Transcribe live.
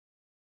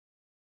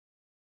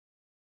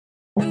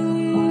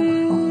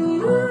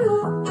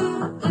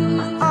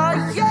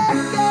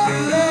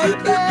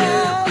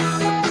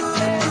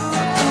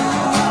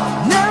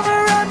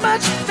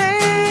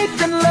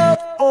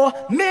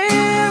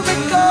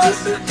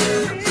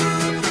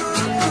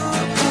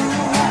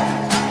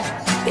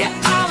Yeah,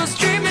 I was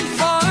dreaming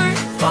for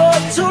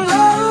too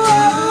long.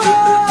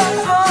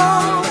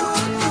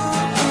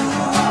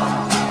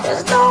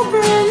 There's no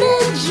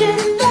religion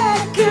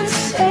that can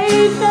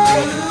save me,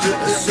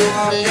 so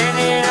I let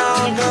it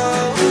all go.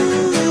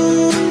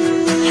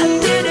 I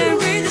didn't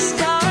read the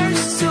stars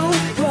so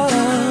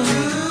wrong,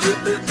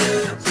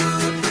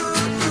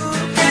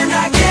 and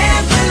I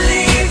can't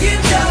believe you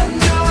don't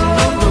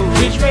know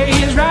Which way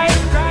is right?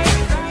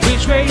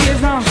 Which way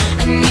is wrong?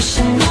 and you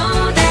should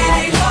know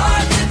that it's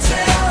hard to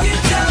tell you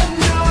don't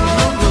know.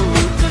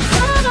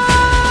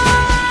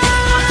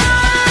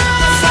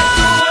 Set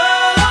the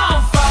world on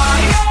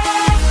fire.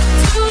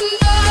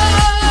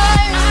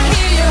 Tonight, I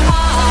hear your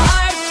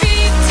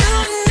heartbeat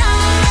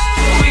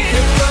tonight. We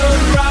can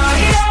burn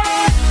brighter.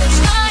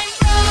 Shine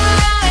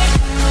bright.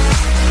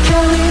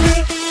 Carry me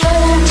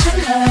home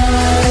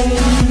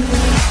tonight.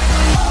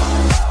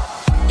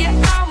 Yeah,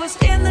 I was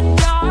in the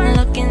dark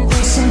looking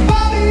through some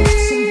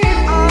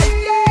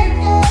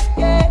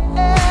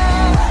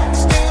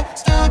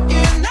Stuck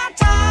in that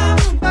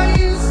time I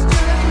used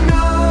to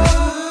know.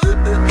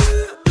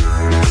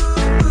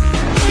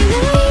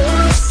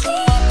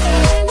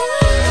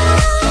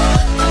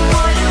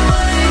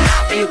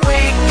 Be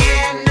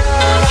waking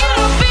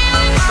up.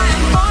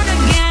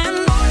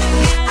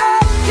 I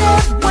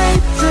can't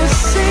wait to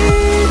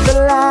see the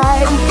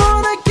light. I'm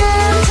born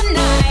again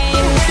tonight.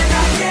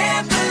 I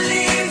can't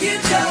believe you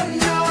don't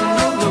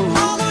know.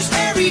 All those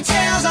fairy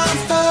tales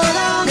unfold.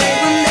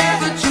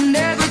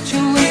 Never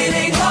true. It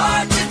ain't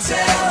hard to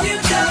tell you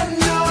don't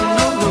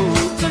know.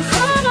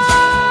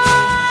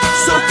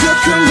 So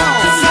come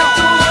on. Set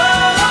the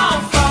world on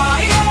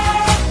fire.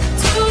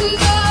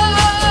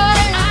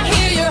 Tonight, I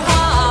hear your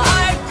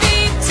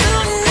heartbeat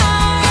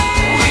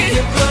tonight. We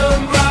can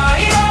burn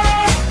brighter.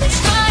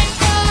 Shine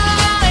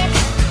bright.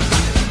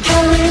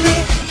 Carry me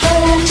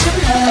home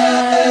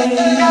tonight.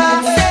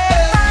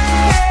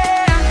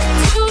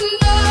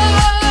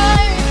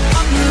 Tonight,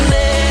 I'm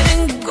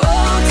letting go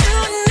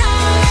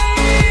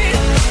tonight.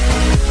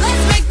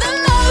 Let's make the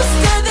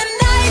most of the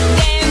night.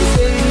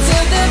 Dancing to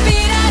the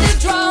beat of the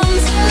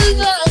drums and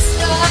the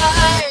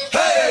stars.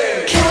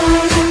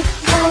 Carry me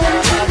home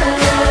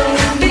tonight.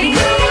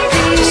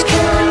 Just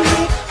carry me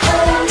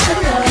home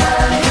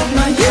tonight.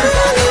 My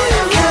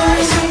universe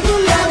carries me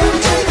home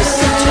to the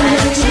sun.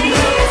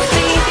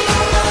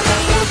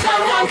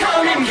 Someone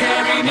come and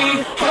carry me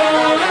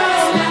home.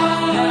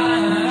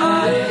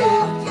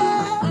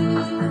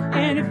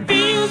 And it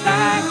feels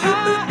like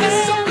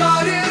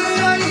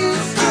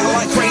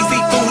Like crazy,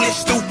 foolish,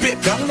 stupid,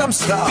 Gangnam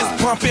Style.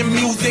 Just pumping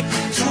music,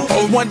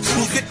 201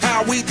 choose it,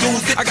 how we do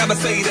it. I gotta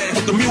say that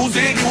with the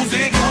music.